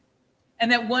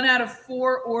that 1 out of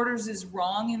 4 orders is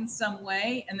wrong in some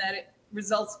way, and that it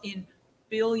results in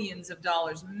billions of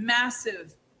dollars,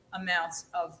 massive amounts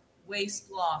of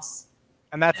waste loss.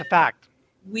 And that's a fact.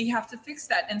 We have to fix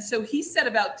that. And so he set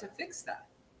about to fix that.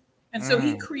 And so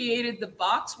he created the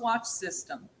Box Watch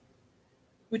system,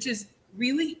 which is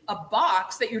really a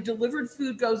box that your delivered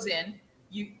food goes in.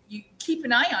 You keep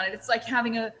an eye on it. It's like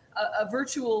having a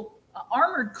virtual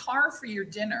armored car for your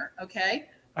dinner, okay?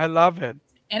 I love it.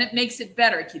 And it makes it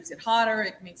better. It keeps it hotter.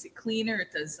 It makes it cleaner.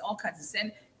 It does all kinds of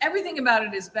things. Everything about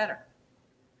it is better.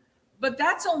 But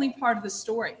that's only part of the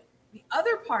story. The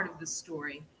other part of the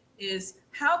story is,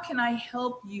 how can I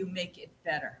help you make it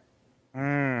better?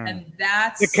 And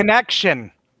that's the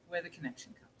connection. Where the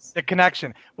connection comes. The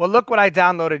connection. Well, look what I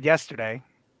downloaded yesterday.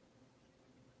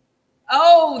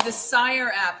 Oh, the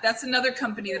Sire app. That's another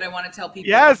company that I want to tell people.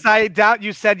 Yes,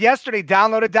 you said yesterday,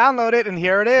 download it, and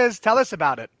here it is. Tell us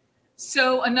about it.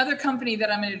 So another company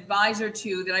that I'm an advisor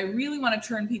to that I really want to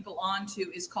turn people on to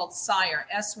is called Sire,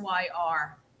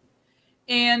 S-Y-R.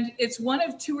 And it's one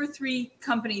of 2 or 3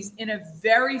 companies in a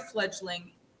very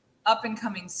fledgling,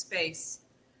 up-and-coming space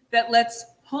that lets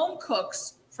home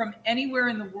cooks from anywhere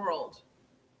in the world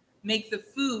make the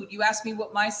food. You asked me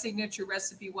what my signature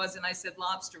recipe was, and I said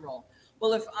lobster roll.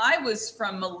 Well, if I was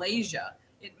from Malaysia,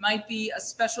 it might be a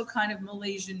special kind of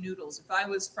Malaysian noodles. If I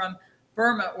was from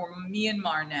Burma or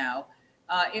Myanmar now,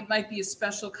 it might be a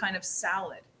special kind of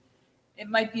salad. It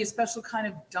might be a special kind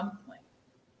of dumpling.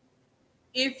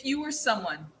 If you are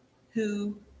someone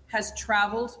who has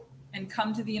traveled and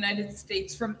come to the United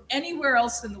States from anywhere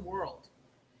else in the world,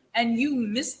 and you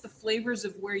miss the flavors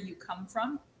of where you come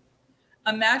from,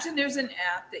 imagine there's an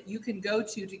app that you can go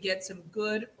to get some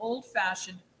good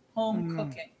old-fashioned home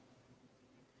cooking.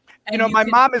 You And know, you my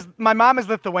can, mom is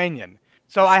Lithuanian.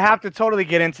 So I have to totally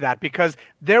get into that because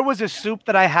there was a soup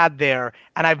that I had there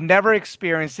and I've never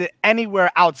experienced it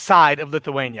anywhere outside of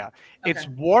Lithuania. It's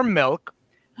okay. warm milk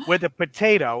with a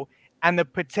potato, and the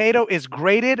potato is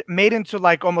grated, made into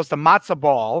like almost a matzo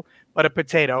ball, but a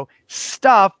potato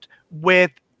stuffed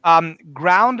with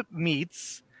ground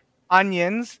meats,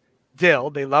 onions, dill.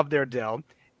 They love their dill.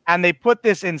 And they put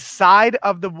this inside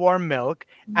of the warm milk,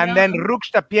 and then Yum.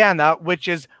 ruksta piena, which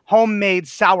is homemade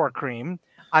sour cream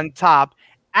on top.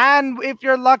 And if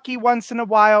you're lucky, once in a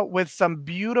while, with some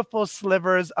beautiful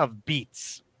slivers of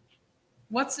beets.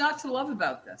 What's not to love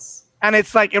about this? And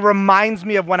it's like, it reminds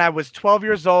me of when I was 12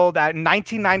 years old at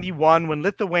 1991 when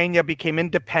Lithuania became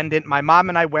independent. My mom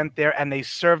and I went there and they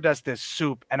served us this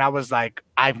soup. And I was like,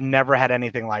 I've never had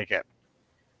anything like it.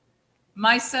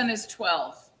 My son is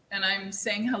 12 and I'm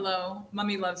saying hello.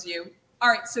 Mommy loves you. All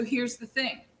right. So here's the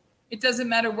thing. It doesn't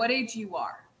matter what age you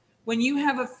are. When you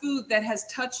have a food that has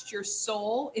touched your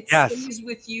soul, it Yes. stays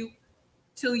with you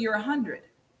till you're 100.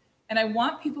 And I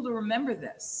want people to remember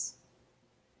this.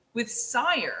 With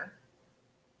Sire,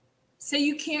 say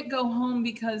you can't go home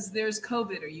because there's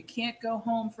COVID or you can't go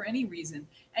home for any reason,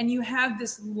 and you have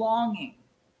this longing,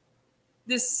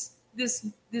 this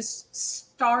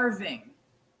starving,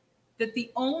 that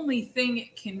the only thing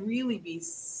it can really be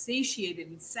satiated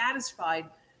and satisfied,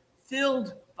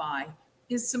 filled by,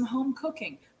 is some home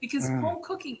cooking. Because home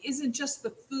cooking isn't just the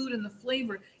food and the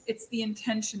flavor, it's the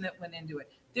intention that went into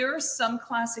it. There are some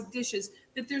classic dishes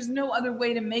that there's no other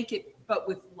way to make it but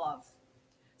with love.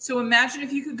 So imagine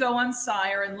if you could go on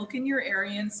Sire and look in your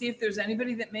area and see if there's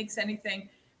anybody that makes anything,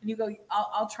 and you go,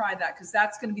 I'll try that because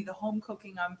that's going to be the home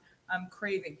cooking I'm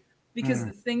craving. Because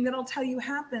the thing that I'll tell you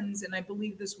happens, and I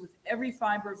believe this with every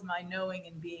fiber of my knowing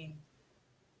and being,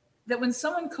 that when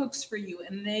someone cooks for you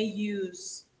and they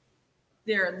use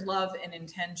their love and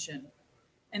intention,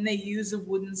 and they use a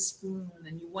wooden spoon,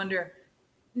 and you wonder,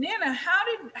 Nana,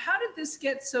 how did this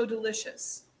get so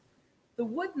delicious? The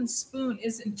wooden spoon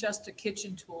isn't just a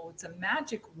kitchen tool, it's a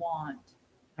magic wand.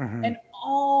 And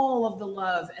all of the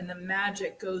love and the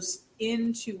magic goes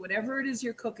into whatever it is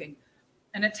you're cooking.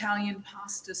 An Italian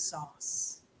pasta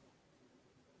sauce,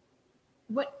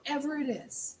 whatever it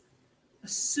is, a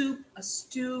soup, a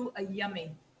stew, a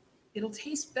yummy, it'll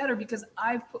taste better because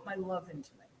I've put my love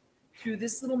into it through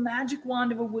this little magic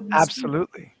wand of a wooden spoon.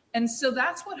 Absolutely. And so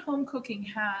that's what home cooking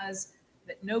has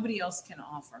that nobody else can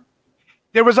offer.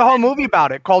 There was a whole movie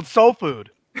about it called Soul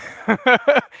Food.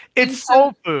 It's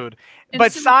soul food.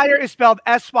 But Sire is spelled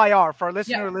SYR. For our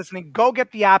listener listening, go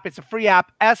get the app. It's a free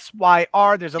app.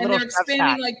 SYR. There's a little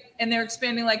they're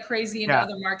expanding like crazy into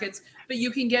other markets. But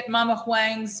you can get Mama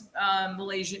Huang's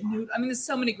Malaysian noodle. I mean, there's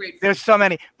so many great foods. There's so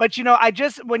many. But you know,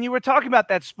 when you were talking about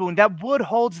that spoon, that wood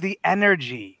holds the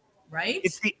energy. Right?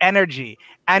 It's the energy.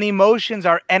 And emotions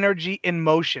are energy in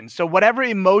motion. So whatever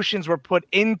emotions were put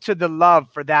into the love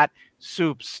for that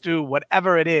soup, stew,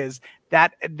 whatever it is,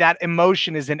 that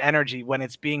emotion is in energy when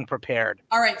it's being prepared.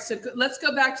 All right, so let's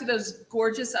go back to those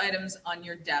gorgeous items on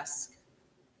your desk.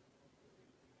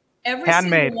 Every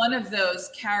single one of those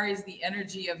carries the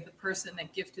energy of the person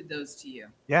that gifted those to you.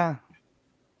 Yeah.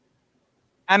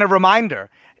 And a reminder,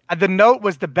 the note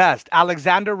was the best.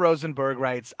 Alexander Rosenberg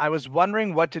writes, I was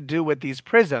wondering what to do with these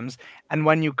prisms, and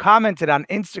when you commented on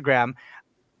Instagram,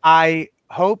 I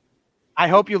hope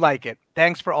you like it.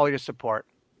 Thanks for all your support.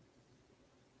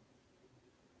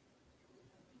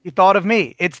 He thought of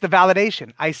me. It's the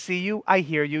validation. I see you. I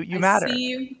hear you. You matter. I see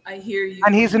you. I hear you.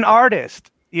 And he's an artist,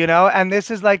 you know, and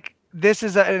this is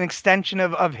an extension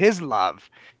of his love.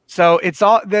 So it's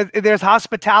all, there's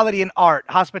hospitality in art,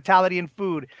 hospitality in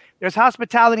food. There's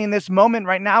hospitality in this moment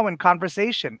right now in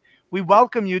conversation. We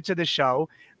welcome you to the show.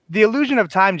 The illusion of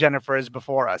time, Jennifer, is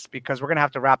before us because we're going to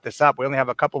have to wrap this up. We only have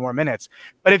a couple more minutes.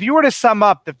 But if you were to sum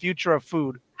up the future of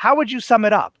food, how would you sum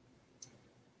it up?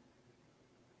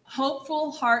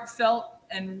 Hopeful, heartfelt,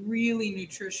 and really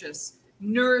nutritious.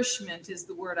 Nourishment is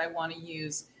the word I want to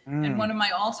use. And one of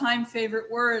my all-time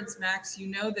favorite words, Max, you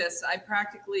know this, I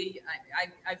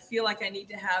feel like I need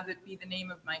to have it be the name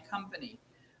of my company.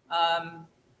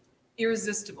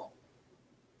 Irresistible.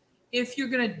 If you're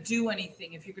going to do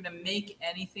anything, if you're going to make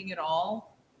anything at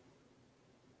all,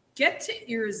 get to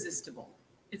irresistible.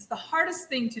 It's the hardest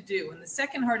thing to do. And the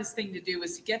second hardest thing to do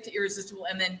is to get to irresistible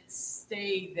and then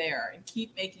stay there and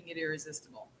keep making it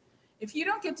irresistible. If you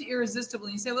don't get to irresistible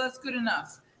and you say, well, that's good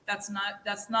enough, that's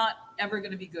not ever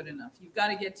going to be good enough. You've got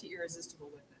to get to irresistible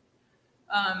with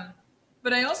it.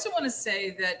 But I also want to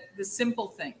say that the simple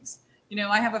things, you know,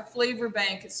 I have a Flavor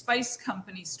Bank, a spice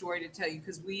company story to tell you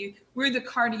because we're the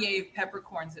Cartier of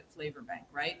peppercorns at Flavor Bank,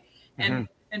 right? And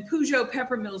And Peugeot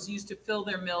pepper mills used to fill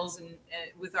their mills and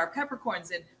with our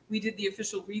peppercorns, and we did the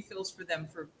official refills for them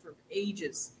for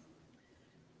ages.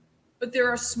 But there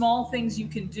are small things you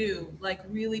can do, like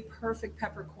really perfect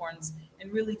peppercorns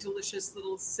and really delicious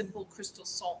little simple crystal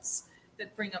salts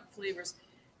that bring up flavors.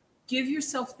 Give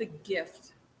yourself the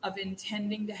gift of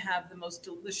intending to have the most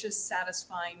delicious,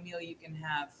 satisfying meal you can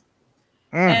have.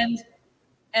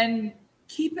 And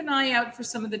keep an eye out for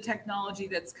some of the technology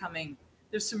that's coming.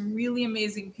 There's some really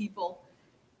amazing people.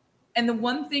 And the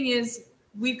one thing is,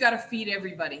 we've got to feed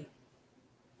everybody.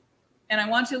 And I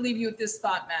want to leave you with this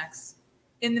thought, Max.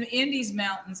 In the Andes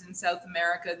Mountains in South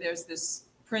America, there's this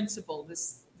principle,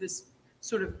 this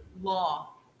sort of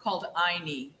law called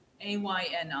AYNI,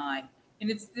 A-Y-N-I. And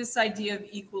it's this idea of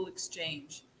equal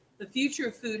exchange. The future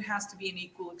of food has to be an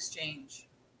equal exchange.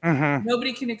 Mm-hmm.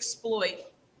 Nobody can exploit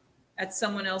at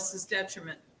someone else's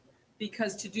detriment,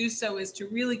 because to do so is to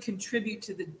really contribute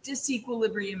to the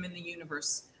disequilibrium in the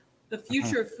universe. The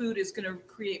future of food is going to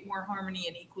create more harmony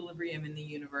and equilibrium in the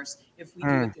universe if we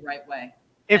do it the right way.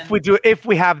 If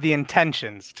we have the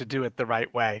intentions to do it the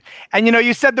right way. And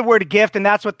you said the word gift, and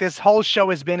that's what this whole show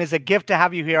has been, is a gift to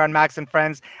have you here on Max and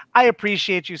Friends. I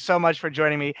appreciate you so much for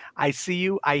joining me. I see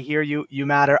you, I hear you, you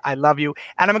matter, I love you.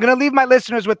 And I'm going to leave my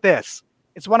listeners with this.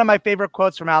 It's one of my favorite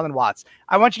quotes from Alan Watts.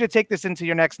 I want you to take this into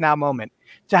your next now moment.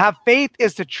 To have faith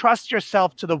is to trust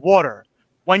yourself to the water.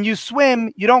 When you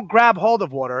swim, you don't grab hold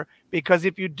of water, because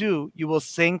if you do, you will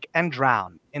sink and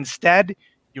drown. Instead,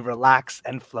 you relax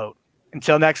and float.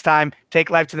 Until next time, take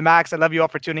life to the max. I love you all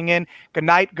for tuning in. Good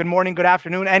night, good morning, good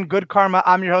afternoon, and good karma.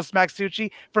 I'm your host, Max Tucci,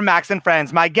 from Max and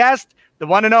Friends. My guest, the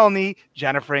one and only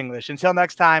Jennifer English. Until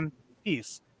next time,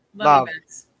 peace, love, you,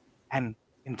 Max. And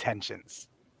intentions.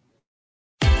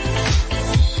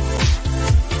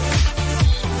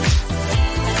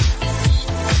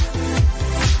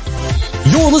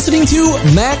 You're listening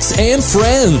to Max and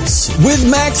Friends with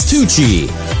Max Tucci,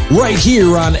 right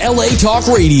here on LA Talk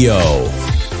Radio.